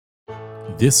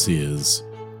This is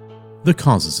The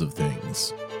Causes of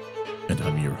Things, and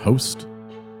I'm your host,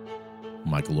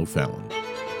 Michael O'Fallon.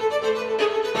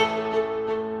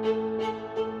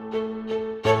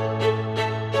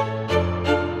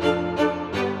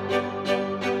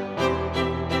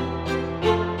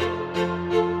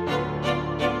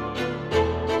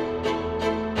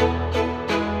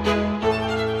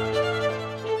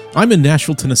 I'm in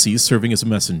Nashville, Tennessee, serving as a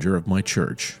messenger of my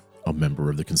church, a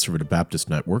member of the Conservative Baptist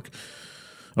Network,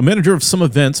 a manager of some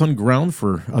events on ground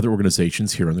for other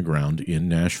organizations here on the ground in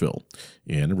Nashville,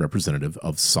 and a representative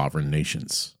of sovereign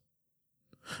nations.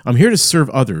 I'm here to serve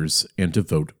others and to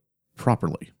vote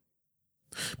properly.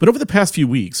 But over the past few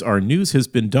weeks, our news has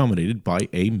been dominated by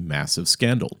a massive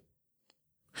scandal.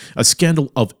 A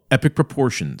scandal of epic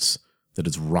proportions that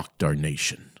has rocked our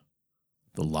nation.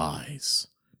 The lies,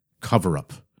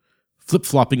 cover-up,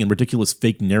 flip-flopping and ridiculous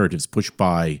fake narratives pushed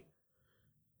by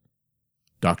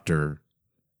Dr.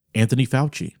 Anthony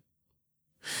Fauci,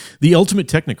 the ultimate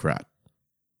technocrat,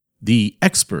 the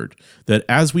expert that,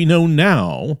 as we know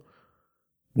now,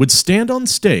 would stand on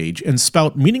stage and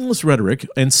spout meaningless rhetoric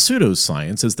and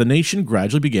pseudoscience as the nation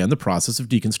gradually began the process of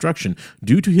deconstruction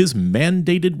due to his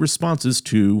mandated responses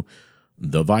to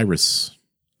the virus.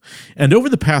 And over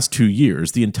the past 2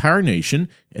 years, the entire nation,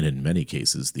 and in many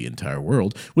cases the entire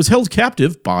world, was held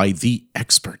captive by the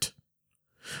expert.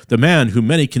 The man who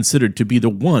many considered to be the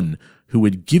one who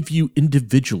would give you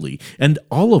individually, and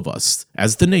all of us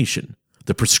as the nation,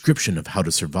 the prescription of how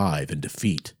to survive and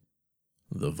defeat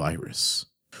the virus.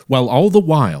 While all the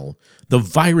while, the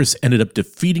virus ended up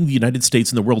defeating the United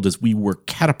States and the world as we were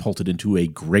catapulted into a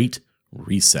great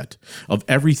reset of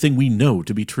everything we know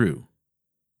to be true.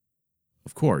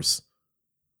 Of course,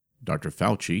 Dr.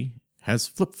 Fauci has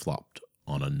flip-flopped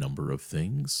on a number of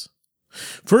things.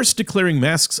 First declaring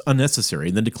masks unnecessary,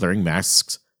 and then declaring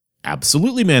masks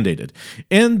absolutely mandated,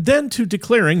 and then to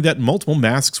declaring that multiple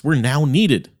masks were now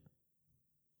needed.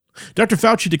 Dr.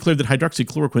 Fauci declared that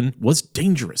hydroxychloroquine was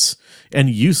dangerous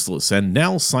and useless, and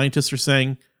now scientists are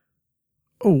saying,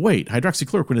 oh wait,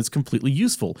 hydroxychloroquine is completely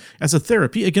useful as a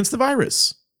therapy against the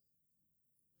virus.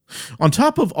 On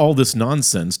top of all this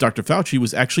nonsense, Dr. Fauci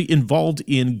was actually involved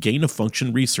in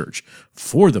gain-of-function research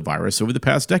for the virus over the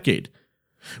past decade,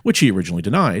 which he originally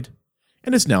denied,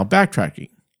 and is now backtracking.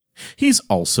 He's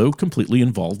also completely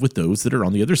involved with those that are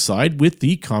on the other side with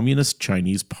the Communist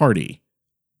Chinese Party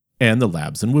and the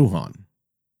labs in Wuhan.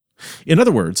 In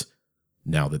other words,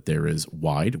 now that there is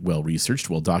wide, well-researched,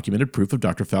 well-documented proof of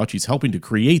Dr. Fauci's helping to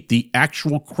create the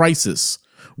actual crisis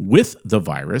with the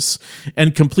virus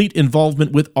and complete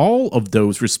involvement with all of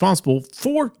those responsible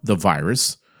for the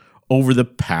virus over the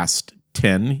past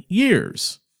 10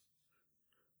 years.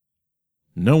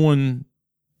 No one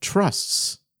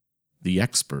trusts the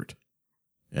expert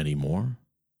anymore.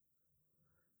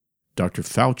 Dr.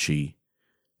 Fauci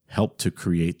helped to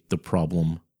create the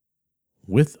problem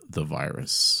with the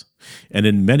virus. And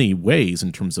in many ways,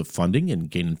 in terms of funding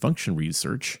and gain-and-function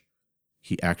research,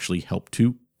 he actually helped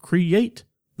to create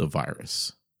the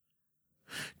virus.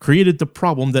 Created the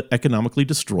problem that economically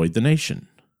destroyed the nation.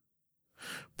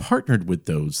 Partnered with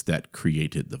those that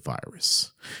created the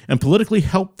virus. And politically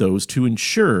helped those to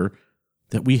ensure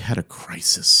that we had a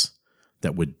crisis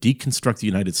that would deconstruct the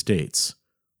United States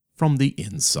from the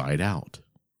inside out.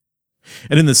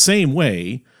 And in the same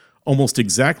way, almost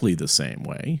exactly the same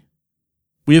way,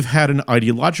 we have had an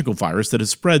ideological virus that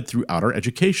has spread throughout our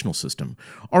educational system,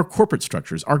 our corporate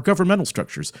structures, our governmental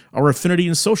structures, our affinity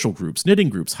and social groups, knitting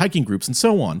groups, hiking groups, and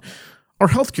so on, our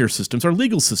healthcare systems, our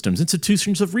legal systems,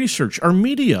 institutions of research, our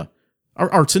media,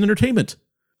 our arts and entertainment,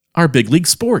 our big league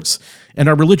sports, and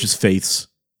our religious faiths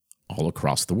all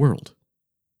across the world.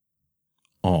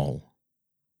 All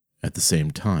at the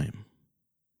same time.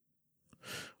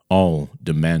 All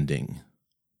demanding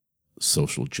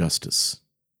social justice.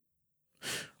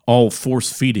 All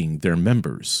force-feeding their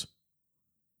members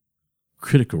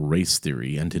critical race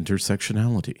theory and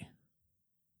intersectionality.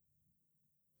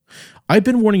 I've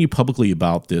been warning you publicly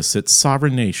about this at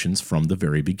sovereign nations from the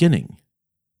very beginning,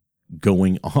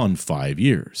 going on 5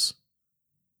 years,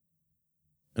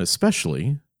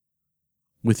 especially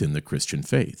within the Christian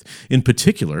faith, in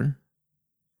particular,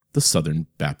 the Southern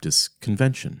Baptist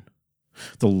Convention,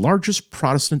 the largest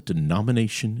Protestant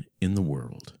denomination in the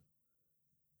world.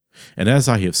 And as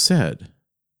I have said,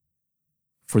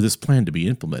 for this plan to be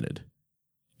implemented,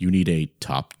 you need a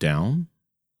top-down,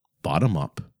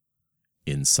 bottom-up,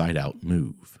 inside-out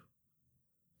move.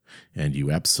 And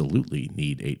you absolutely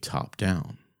need a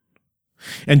top-down.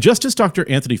 And just as Dr.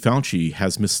 Anthony Fauci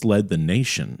has misled the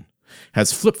nation,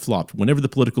 has flip-flopped whenever the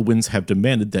political winds have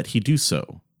demanded that he do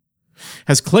so,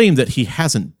 has claimed that he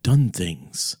hasn't done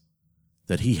things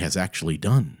that he has actually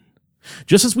done.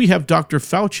 Just as we have Dr.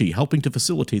 Fauci helping to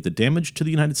facilitate the damage to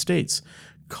the United States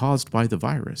caused by the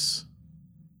virus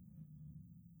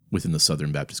within the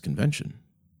Southern Baptist Convention.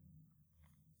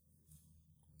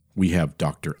 We have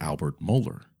Dr. Albert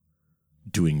Mohler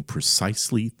doing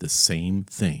precisely the same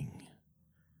thing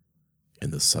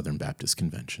in the Southern Baptist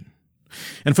Convention.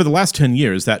 And for the last 10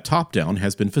 years, that top-down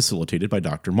has been facilitated by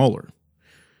Dr. Mohler.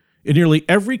 In nearly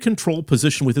every control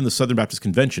position within the Southern Baptist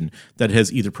Convention that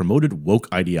has either promoted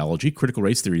woke ideology, critical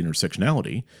race theory,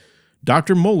 intersectionality,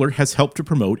 Dr. Mohler has helped to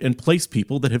promote and place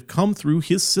people that have come through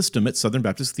his system at Southern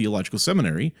Baptist Theological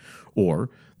Seminary,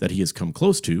 or that he has come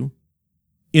close to,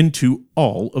 into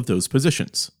all of those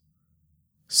positions.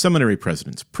 Seminary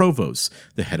presidents, provosts,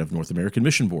 the head of North American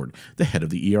Mission Board, the head of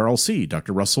the ERLC,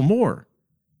 Dr. Russell Moore,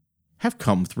 have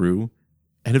come through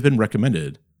and have been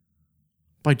recommended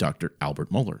by Dr.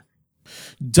 Albert Mohler.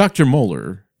 Dr.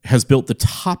 Mohler has built the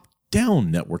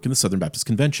top-down network in the Southern Baptist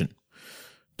Convention.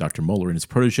 Dr. Mohler and his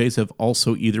protégés have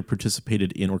also either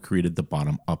participated in or created the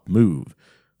bottom-up move,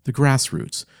 the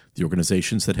grassroots, the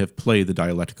organizations that have played the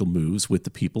dialectical moves with the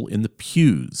people in the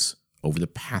pews over the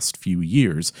past few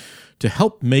years to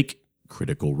help make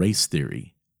critical race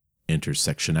theory,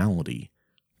 intersectionality,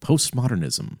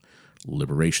 postmodernism,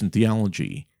 liberation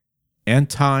theology,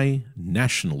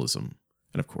 anti-nationalism,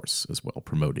 and of course, as well,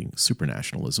 promoting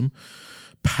supranationalism,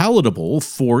 palatable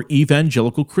for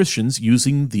evangelical Christians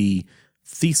using the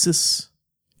thesis,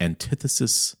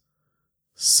 antithesis,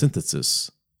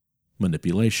 synthesis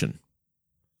manipulation.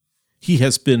 He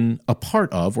has been a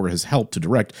part of, or has helped to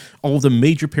direct, all of the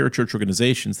major parachurch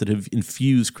organizations that have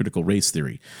infused critical race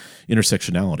theory,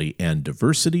 intersectionality, and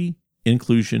diversity,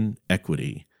 inclusion,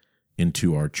 equity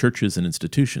into our churches and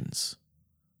institutions,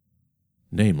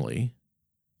 namely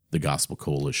the Gospel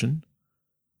Coalition,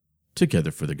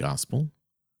 Together for the Gospel,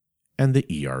 and the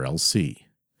ERLC,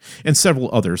 and several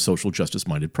other social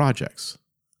justice-minded projects.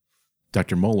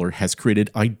 Dr. Mohler has created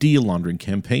idea laundering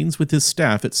campaigns with his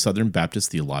staff at Southern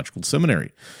Baptist Theological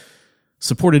Seminary,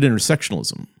 supported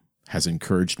intersectionalism, has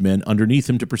encouraged men underneath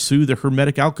him to pursue the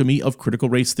hermetic alchemy of critical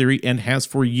race theory, and has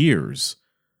for years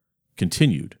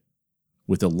continued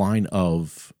with a line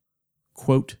of,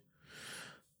 quote,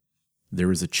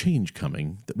 "There is a change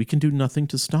coming that we can do nothing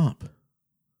to stop."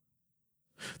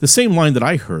 The same line that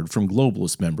I heard from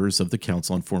globalist members of the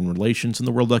Council on Foreign Relations and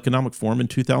the World Economic Forum in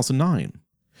 2009.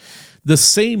 The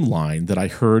same line that I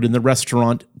heard in the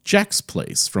restaurant Jack's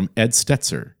Place from Ed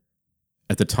Stetzer,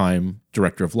 at the time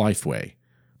director of Lifeway,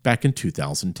 back in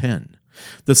 2010.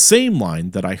 The same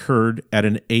line that I heard at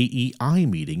an AEI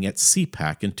meeting at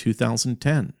CPAC in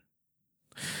 2010.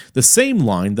 The same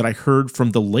line that I heard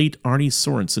from the late Arnie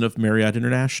Sorensen of Marriott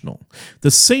International.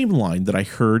 The same line that I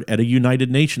heard at a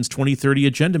United Nations 2030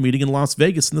 Agenda meeting in Las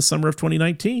Vegas in the summer of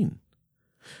 2019.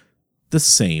 The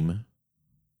same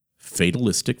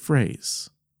fatalistic phrase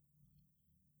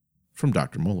from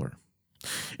Dr. Mohler.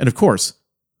 And of course,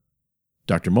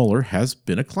 Dr. Mohler has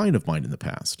been a client of mine in the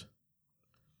past.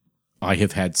 I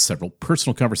have had several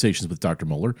personal conversations with Dr.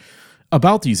 Mohler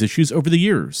about these issues over the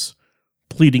years,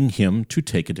 pleading him to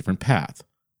take a different path.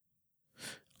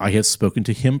 I have spoken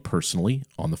to him personally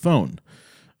on the phone.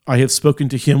 I have spoken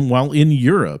to him while in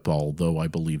Europe, although I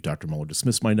believe Dr. Mohler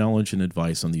dismissed my knowledge and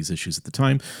advice on these issues at the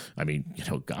time. I mean,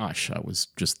 I was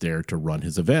just there to run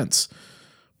his events.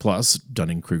 Plus,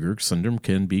 Dunning-Kruger syndrome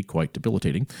can be quite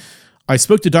debilitating. I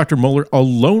spoke to Dr. Mohler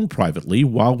alone privately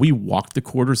while we walked the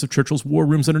corridors of Churchill's war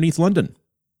rooms underneath London.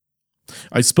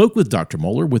 I spoke with Dr.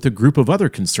 Mohler with a group of other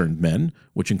concerned men,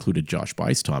 which included Josh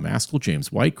Bice, Tom Askell,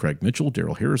 James White, Craig Mitchell,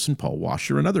 Daryl Harrison, Paul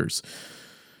Washer, and others.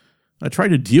 I tried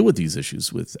to deal with these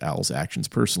issues with Al's actions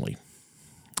personally,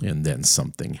 and then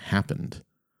something happened.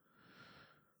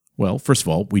 Well, first of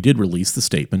all, we did release the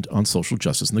statement on social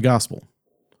justice and the gospel.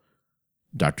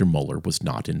 Dr. Mohler was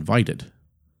not invited,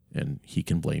 and he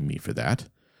can blame me for that,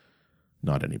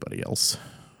 not anybody else.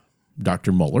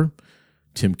 Dr. Mohler,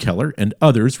 Tim Keller, and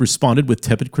others responded with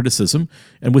tepid criticism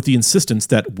and with the insistence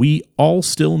that we all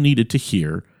still needed to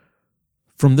hear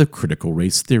from the critical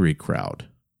race theory crowd.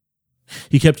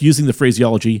 He kept using the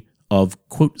phraseology of,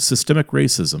 quote, systemic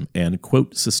racism and,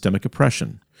 quote, systemic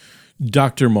oppression.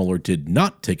 Dr. Mohler did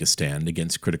not take a stand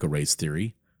against critical race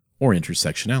theory or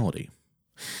intersectionality.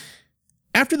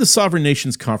 After the Sovereign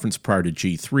Nations Conference prior to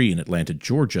G3 in Atlanta,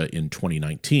 Georgia in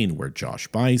 2019, where Josh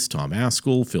Bice, Tom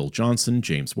Askell, Phil Johnson,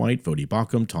 James White, Vodi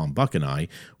Bakum, Tom Buck, and I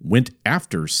went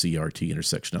after CRT,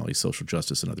 intersectionality, social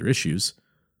justice, and other issues,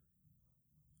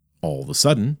 all of a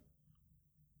sudden,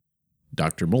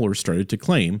 Dr. Mohler started to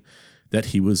claim that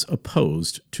he was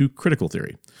opposed to critical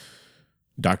theory.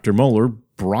 Dr. Muller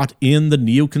brought in the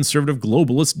neoconservative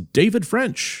globalist David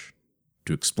French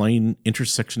to explain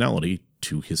intersectionality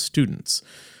to his students.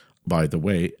 By the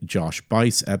way, Josh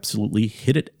Buice absolutely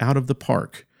hit it out of the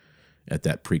park at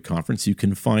that pre-conference. You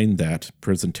can find that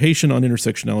presentation on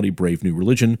intersectionality, Brave New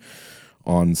Religion,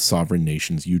 on Sovereign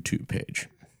Nation's YouTube page.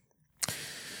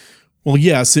 Well,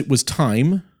 yes, it was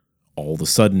time, all of a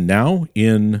sudden now,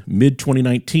 in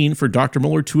mid-2019, for Dr.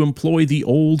 Muller to employ the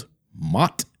old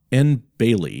Mott and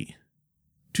Bailey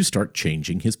to start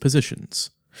changing his positions.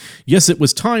 Yes, it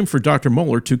was time for Dr.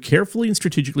 Muller to carefully and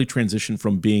strategically transition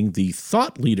from being the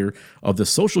thought leader of the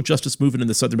social justice movement in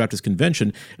the Southern Baptist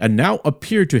Convention and now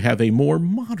appear to have a more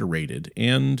moderated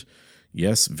and,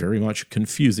 yes, very much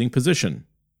confusing position.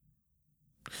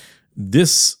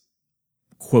 This,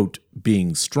 quote,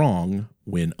 being strong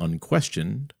when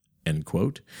unquestioned, end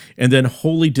quote, and then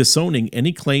wholly disowning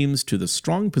any claims to the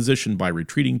strong position by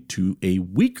retreating to a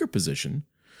weaker position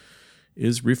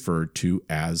is referred to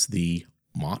as the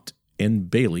Mott and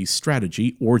Bailey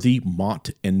strategy, or the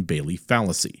Mott and Bailey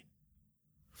fallacy.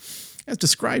 As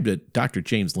described at Dr.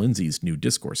 James Lindsay's New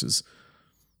Discourses,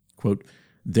 quote,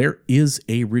 there is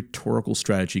a rhetorical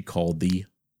strategy called the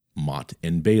Mott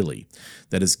and Bailey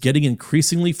that is getting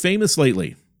increasingly famous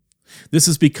lately. This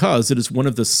is because it is one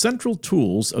of the central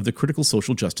tools of the critical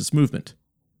social justice movement.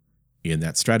 In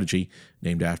that strategy,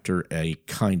 named after a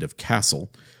kind of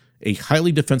castle, a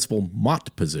highly defensible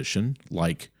Mott position,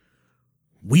 like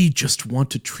we just want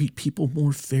to treat people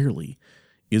more fairly,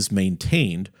 is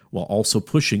maintained while also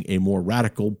pushing a more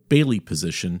radical Bailey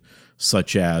position,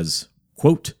 such as,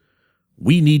 quote,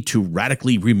 we need to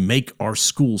radically remake our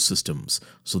school systems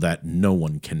so that no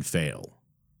one can fail.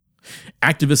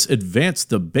 Activists advance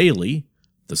the Bailey,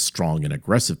 the strong and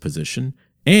aggressive position,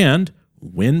 and,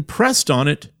 when pressed on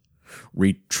it,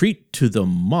 retreat to the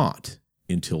Mott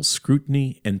until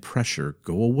scrutiny and pressure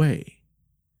go away.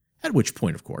 At which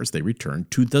point, of course, they return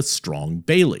to the strong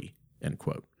Bailey, end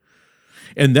quote.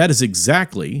 And that is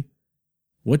exactly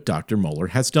what Dr. Muller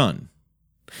has done.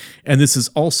 And this is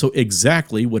also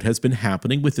exactly what has been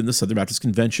happening within the Southern Baptist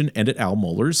Convention and at Al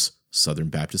Mohler's Southern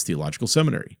Baptist Theological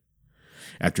Seminary.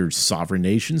 After Sovereign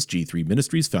Nations, G3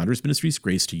 Ministries, Founders Ministries,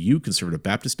 Grace to You, Conservative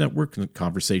Baptist Network,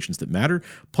 Conversations That Matter,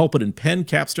 Pulpit and Pen,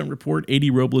 Capstone Report, A.D.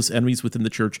 Robles, Enemies Within the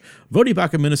Church,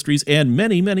 Vodibaka Ministries, and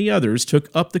many, many others took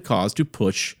up the cause to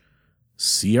push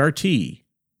CRT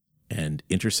and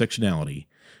intersectionality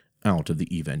out of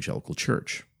the evangelical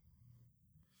church.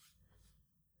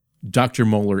 Dr.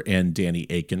 Muller and Danny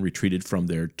Akin retreated from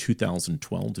their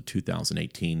 2012 to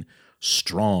 2018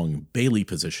 strong Bailey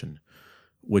position,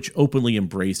 which openly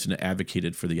embraced and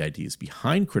advocated for the ideas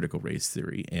behind critical race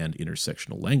theory and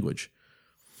intersectional language,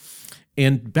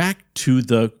 and back to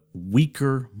the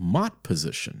weaker Mott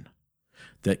position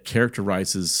that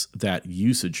characterizes that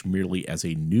usage merely as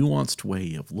a nuanced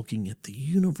way of looking at the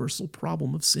universal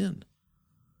problem of sin.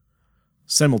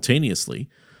 Simultaneously,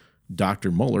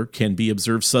 Dr. Muller can be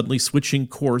observed suddenly switching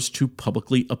course to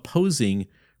publicly opposing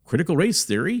critical race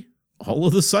theory all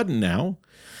of a sudden now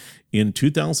in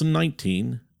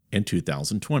 2019 and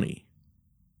 2020.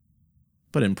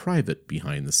 But in private,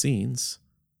 behind the scenes,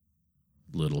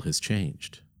 little has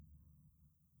changed.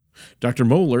 Dr.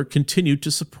 Muller continued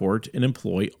to support and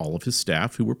employ all of his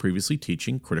staff who were previously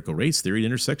teaching critical race theory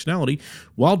and intersectionality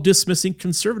while dismissing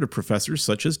conservative professors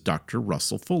such as Dr.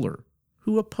 Russell Fuller,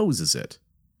 who opposes it.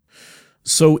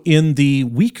 So in the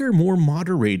weaker, more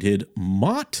moderated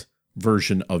Mott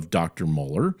version of Dr.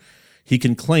 Muller, he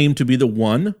can claim to be the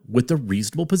one with the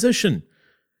reasonable position,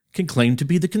 can claim to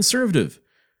be the conservative,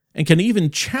 and can even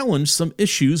challenge some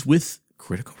issues with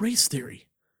critical race theory.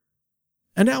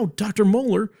 And now Dr.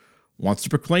 Muller wants to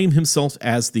proclaim himself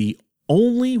as the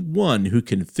only one who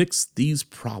can fix these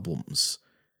problems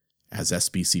as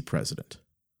SBC president.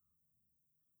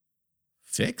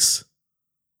 Fix?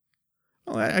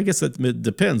 Well, I guess that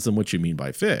depends on what you mean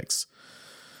by fix.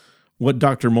 What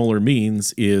Dr. Muller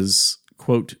means is,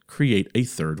 quote, create a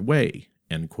third way,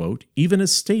 end quote, even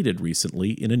as stated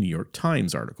recently in a New York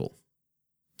Times article.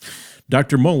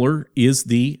 Dr. Muller is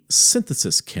the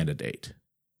synthesis candidate.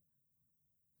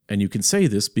 And you can say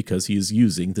this because he is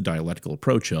using the dialectical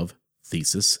approach of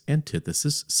thesis,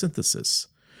 antithesis, synthesis,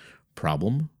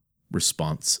 problem,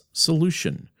 response,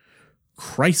 solution,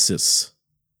 crisis,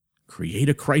 create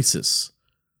a crisis,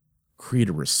 create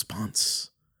a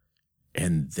response,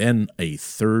 and then a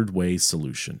third way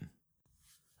solution.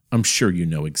 I'm sure you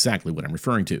know exactly what I'm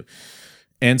referring to.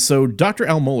 And so Dr.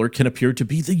 Al Mohler can appear to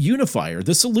be the unifier,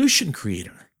 the solution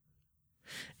creator.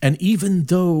 And even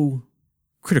though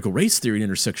critical race theory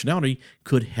and intersectionality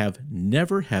could have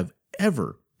never have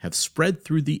ever have spread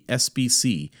through the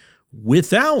SBC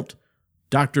without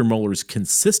Dr. Mueller's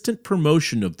consistent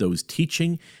promotion of those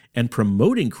teaching and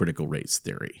promoting critical race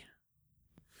theory.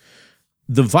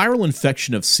 The viral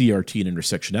infection of CRT and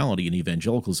intersectionality in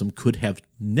evangelicalism could have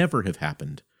never have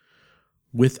happened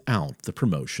without the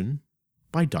promotion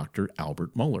by Dr.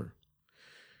 Albert Mohler.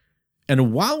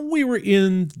 And while we were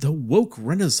in the woke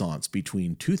renaissance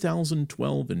between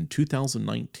 2012 and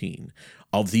 2019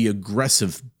 of the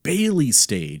aggressive Bailey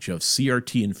stage of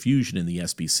CRT infusion in the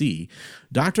SBC,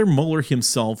 Dr. Mohler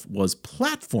himself was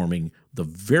platforming the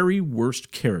very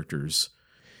worst characters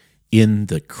in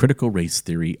the critical race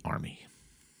theory army.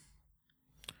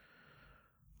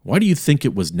 Why do you think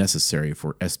it was necessary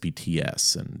for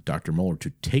SBTS and Dr. Mohler to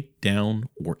take down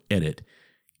or edit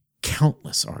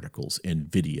countless articles and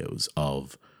videos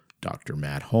of Dr.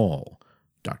 Matt Hall,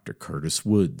 Dr. Curtis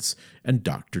Woods, and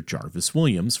Dr. Jarvis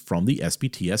Williams from the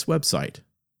SBTS website?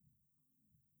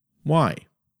 Why?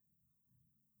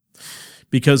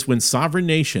 Because when sovereign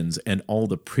nations and all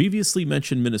the previously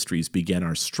mentioned ministries began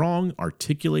our strong,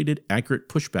 articulated, accurate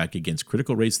pushback against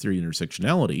critical race theory and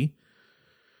intersectionality,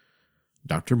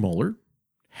 Dr. Mohler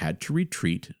had to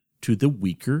retreat to the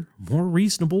weaker, more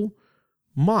reasonable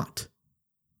Mott,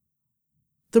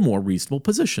 the more reasonable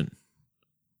position.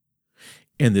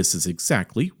 And this is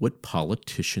exactly what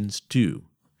politicians do.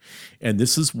 And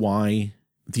this is why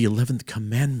the 11th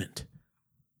commandment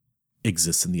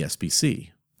exists in the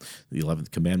SBC. The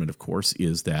 11th commandment, of course,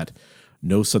 is that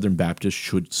no Southern Baptist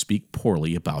should speak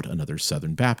poorly about another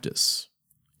Southern Baptist.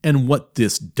 And what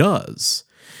this does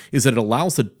is that it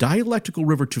allows the dialectical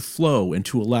river to flow and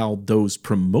to allow those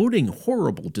promoting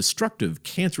horrible, destructive,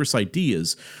 cancerous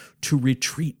ideas to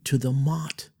retreat to the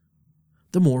Mott,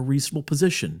 the more reasonable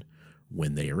position,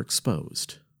 when they are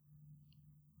exposed.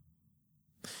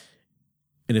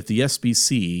 And if the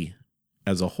SBC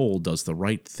as a whole does the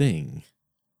right thing,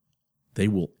 they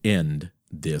will end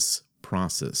this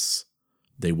process.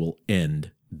 They will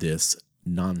end this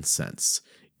nonsense.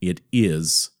 It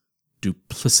is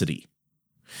duplicity.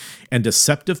 And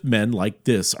deceptive men like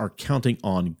this are counting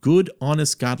on good,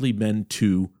 honest, godly men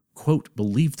to, quote,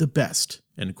 believe the best,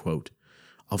 end quote,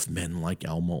 of men like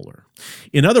Al Mohler.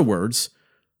 In other words,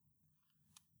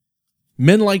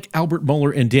 men like Albert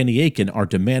Mohler and Danny Akin are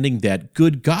demanding that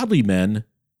good, godly men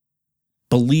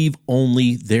believe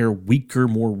only their weaker,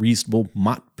 more reasonable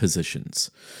Mott positions,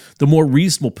 the more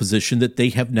reasonable position that they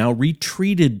have now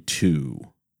retreated to.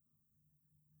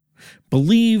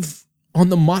 Believe on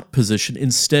the Mott position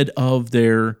instead of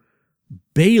their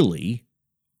Bailey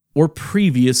or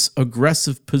previous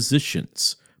aggressive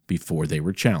positions before they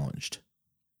were challenged.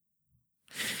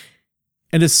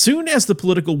 And as soon as the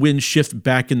political winds shift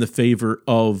back in the favor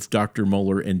of Dr.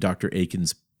 Mohler and Dr.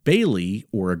 Akin's Bailey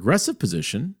or aggressive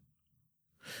position,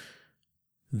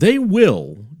 they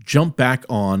will jump back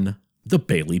on the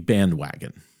Bailey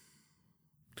bandwagon.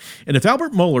 And if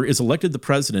Albert Mohler is elected the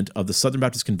president of the Southern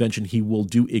Baptist Convention, he will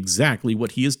do exactly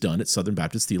what he has done at Southern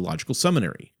Baptist Theological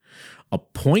Seminary: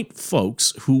 appoint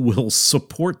folks who will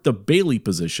support the Bailey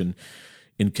position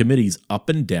in committees up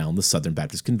and down the Southern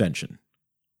Baptist Convention.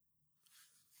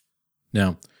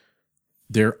 Now,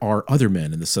 there are other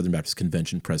men in the Southern Baptist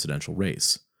Convention presidential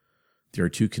race. There are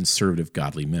two conservative,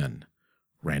 godly men,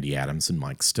 Randy Adams and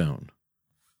Mike Stone.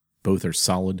 Both are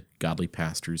solid, godly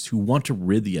pastors who want to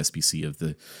rid the SBC of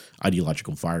the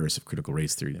ideological virus of critical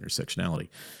race theory and intersectionality,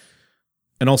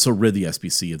 and also rid the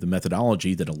SBC of the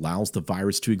methodology that allows the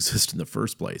virus to exist in the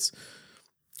first place.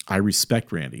 I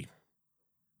respect Randy.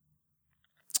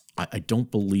 I don't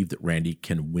believe that Randy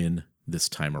can win this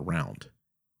time around.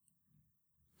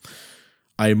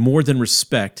 I more than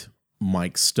respect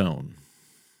Mike Stone.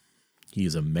 He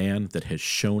is a man that has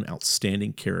shown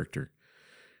outstanding character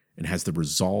and has the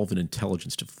resolve and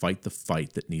intelligence to fight the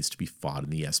fight that needs to be fought in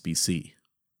the SBC.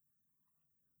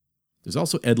 There's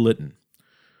also Ed Litton,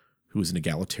 who is an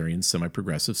egalitarian,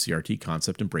 semi-progressive, CRT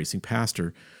concept-embracing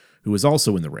pastor who is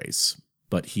also in the race,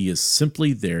 but he is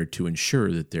simply there to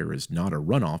ensure that there is not a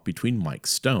runoff between Mike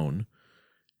Stone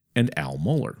and Al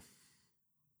Mohler.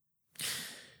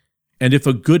 And if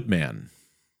a good man,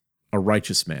 a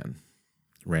righteous man,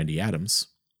 Randy Adams,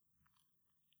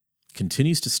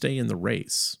 continues to stay in the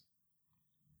race,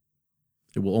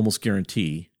 it will almost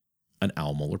guarantee an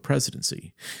Al Mohler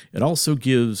presidency. It also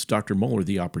gives Dr. Mohler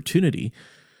the opportunity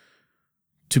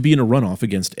to be in a runoff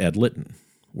against Ed Litton,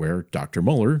 where Dr.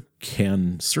 Mohler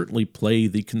can certainly play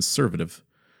the conservative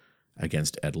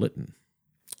against Ed Litton.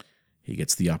 He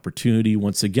gets the opportunity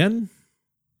once again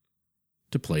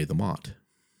to play the Mott.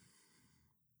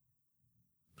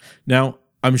 Now,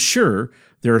 I'm sure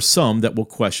there are some that will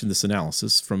question this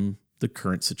analysis from the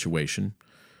current situation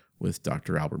with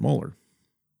Dr. Albert Mohler.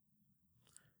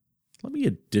 Let me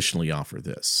additionally offer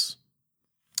this.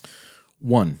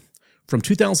 1. From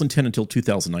 2010 until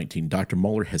 2019, Dr.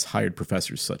 Mohler has hired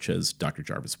professors such as Dr.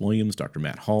 Jarvis Williams, Dr.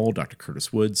 Matt Hall, Dr.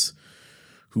 Curtis Woods,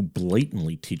 who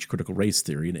blatantly teach critical race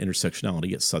theory and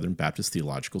intersectionality at Southern Baptist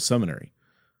Theological Seminary.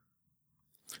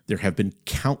 There have been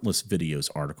countless videos,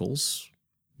 articles,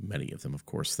 many of them, of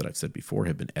course, that I've said before,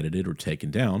 have been edited or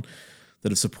taken down,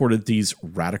 that have supported these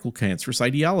radical cancerous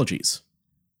ideologies.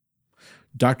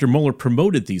 Dr. Mohler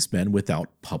promoted these men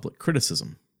without public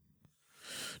criticism.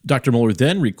 Dr. Mohler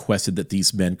then requested that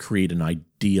these men create an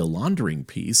idea laundering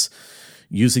piece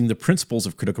using the principles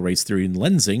of critical race theory and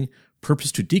lensing,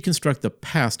 purpose to deconstruct the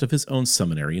past of his own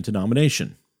seminary and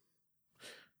denomination.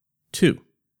 2.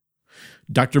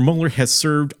 Dr. Mohler has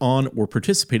served on or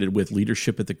participated with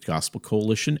leadership at the Gospel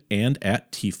Coalition and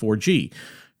at T4G,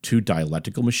 two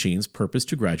dialectical machines purposed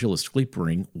to gradualistically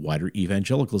bring wider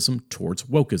evangelicalism towards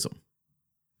wokeism.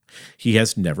 He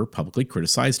has never publicly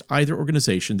criticized either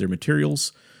organization, their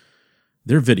materials,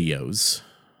 their videos,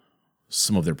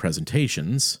 some of their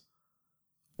presentations,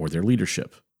 or their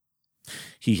leadership.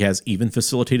 He has even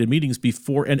facilitated meetings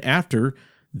before and after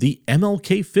the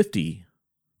MLK 50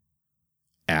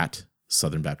 at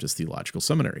Southern Baptist Theological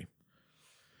Seminary.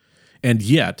 And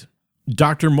yet,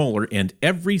 Dr. Mohler and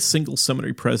every single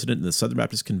seminary president in the Southern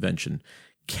Baptist Convention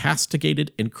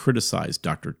castigated and criticized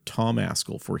Dr. Tom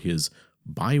Askell for his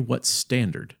By What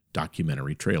Standard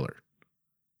documentary trailer.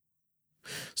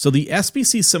 So the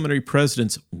SBC seminary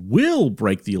presidents will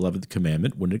break the 11th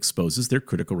commandment when it exposes their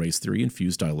critical race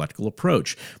theory-infused dialectical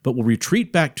approach, but will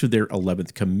retreat back to their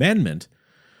 11th commandment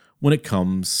when it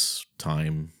comes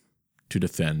time to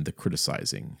defend the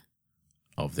criticizing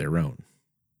of their own.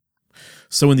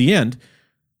 So in the end,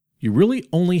 you really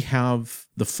only have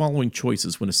the following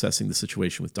choices when assessing the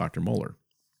situation with Dr. Mohler.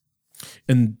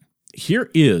 And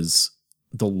here is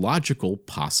the logical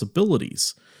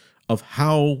possibilities of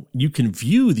how you can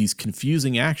view these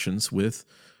confusing actions with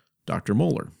Dr.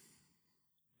 Mohler.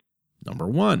 Number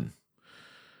 1.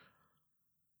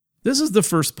 This is the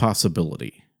first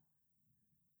possibility.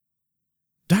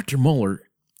 Dr. Mohler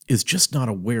is just not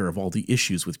aware of all the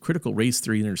issues with critical race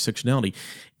theory and intersectionality,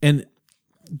 and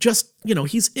just,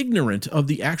 he's ignorant of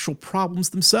the actual problems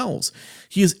themselves.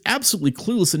 He is absolutely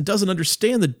clueless and doesn't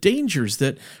understand the dangers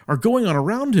that are going on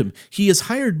around him. He has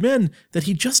hired men that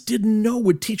he just didn't know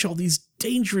would teach all these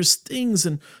dangerous things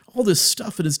and all this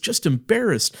stuff, and is just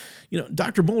embarrassed.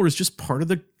 Dr. Mohler is just part of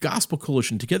the Gospel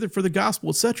Coalition, Together for the Gospel,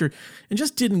 etc., and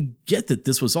just didn't get that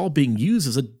this was all being used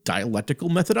as a dialectical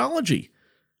methodology.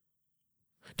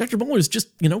 Dr. Mohler is just,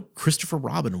 Christopher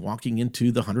Robin walking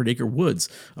into the 100-acre woods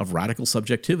of radical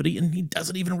subjectivity, and he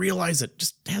doesn't even realize it,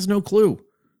 just has no clue.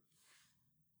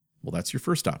 Well, that's your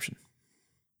first option.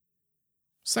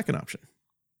 Second option.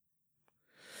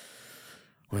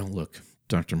 Well, look,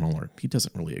 Dr. Mohler, he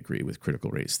doesn't really agree with critical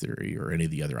race theory or any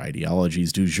of the other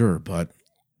ideologies du jour, but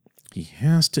he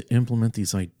has to implement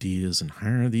these ideas and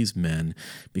hire these men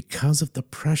because of the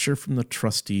pressure from the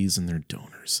trustees and their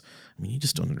donors. You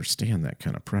just don't understand that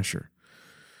kind of pressure.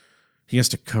 He has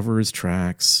to cover his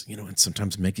tracks, and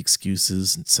sometimes make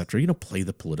excuses, etc., play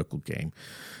the political game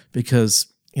because,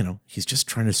 he's just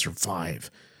trying to survive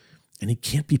and he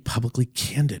can't be publicly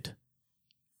candid.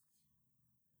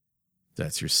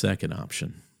 That's your second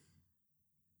option.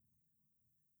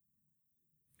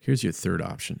 Here's your third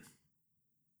option.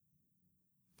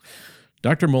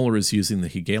 Dr. Mohler is using the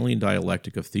Hegelian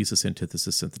dialectic of thesis,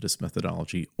 antithesis, synthesis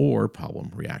methodology, or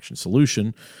problem, reaction,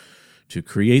 solution, to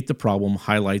create the problem,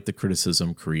 highlight the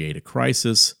criticism, create a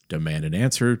crisis, demand an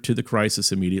answer to the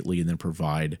crisis immediately, and then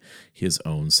provide his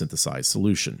own synthesized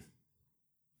solution.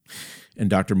 And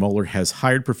Dr. Mohler has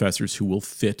hired professors who will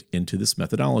fit into this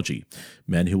methodology,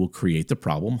 men who will create the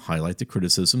problem, highlight the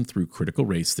criticism through critical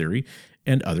race theory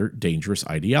and other dangerous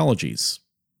ideologies.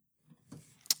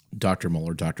 Dr.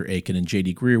 Mohler, Dr. Aiken, and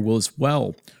J.D. Greer will as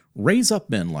well raise up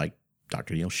men like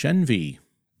Dr. Neil Shenvi,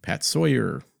 Pat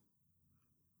Sawyer,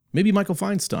 maybe Michael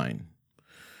Feinstein,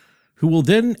 who will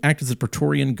then act as a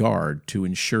Praetorian Guard to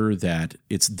ensure that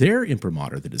it's their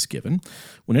imprimatur that is given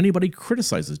when anybody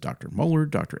criticizes Dr. Mohler,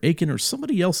 Dr. Aiken, or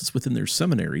somebody else that's within their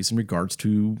seminaries in regards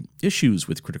to issues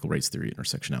with critical race theory and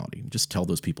intersectionality. Just tell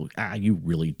those people, you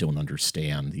really don't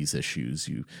understand these issues.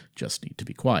 You just need to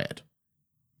be quiet.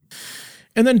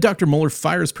 And then Dr. Mohler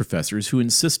fires professors who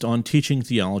insist on teaching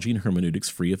theology and hermeneutics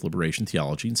free of liberation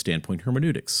theology and standpoint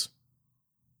hermeneutics.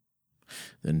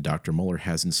 Then Dr. Mohler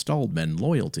has installed men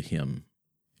loyal to him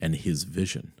and his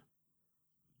vision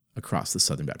across the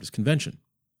Southern Baptist Convention.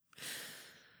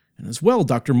 And as well,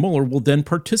 Dr. Mohler will then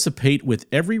participate with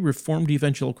every Reformed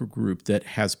evangelical group that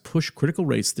has pushed critical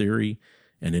race theory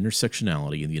and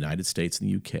intersectionality in the United States and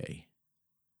the UK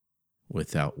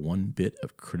without one bit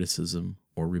of criticism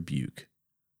or rebuke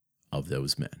of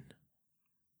those men.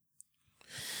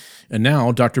 And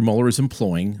now Dr. Mueller is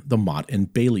employing the Mott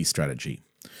and Bailey strategy,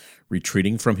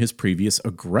 retreating from his previous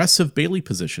aggressive Bailey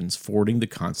positions, forwarding the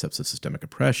concepts of systemic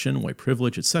oppression, white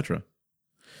privilege, etc.,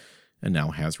 and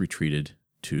now has retreated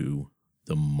to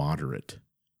the moderate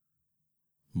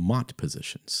Mott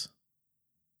positions,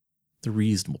 the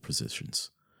reasonable positions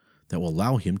that will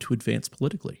allow him to advance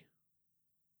politically.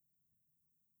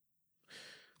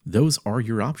 Those are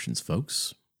your options,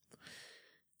 folks.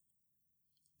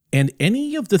 And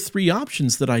any of the three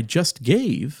options that I just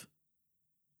gave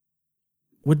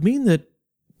would mean that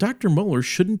Dr. Mueller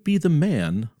shouldn't be the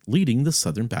man leading the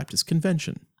Southern Baptist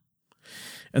Convention.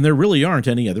 And there really aren't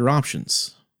any other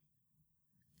options.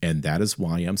 And that is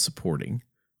why I'm supporting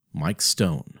Mike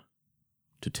Stone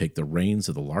to take the reins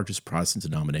of the largest Protestant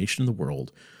denomination in the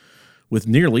world with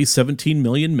nearly 17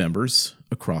 million members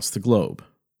across the globe,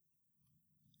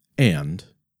 and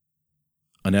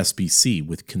an SBC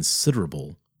with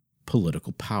considerable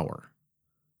political power.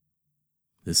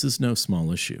 This is no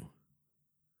small issue.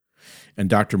 And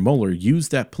Dr. Mueller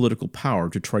used that political power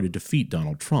to try to defeat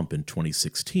Donald Trump in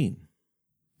 2016.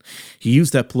 He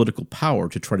used that political power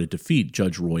to try to defeat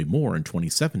Judge Roy Moore in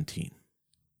 2017.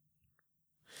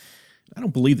 I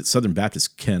don't believe that Southern Baptists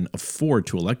can afford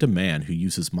to elect a man who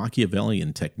uses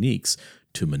Machiavellian techniques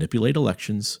to manipulate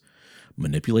elections,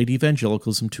 manipulate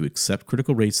evangelicalism to accept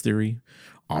critical race theory,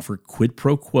 offer quid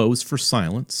pro quos for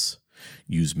silence,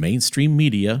 use mainstream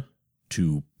media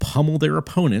to pummel their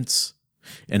opponents,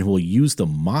 and will use the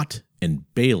Mott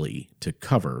and Bailey to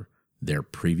cover their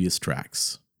previous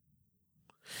tracks.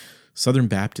 Southern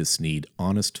Baptists need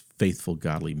honest, faithful,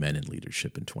 godly men in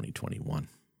leadership in 2021.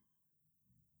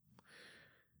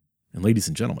 And ladies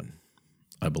and gentlemen,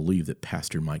 I believe that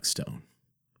Pastor Mike Stone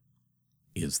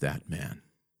is that man.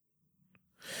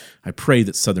 I pray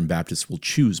that Southern Baptists will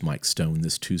choose Mike Stone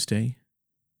this Tuesday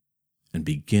and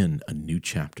begin a new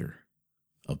chapter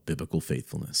of biblical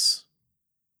faithfulness.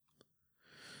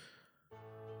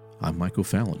 I'm Michael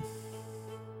Fallon,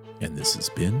 and this has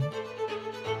been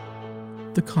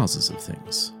The Causes of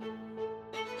Things.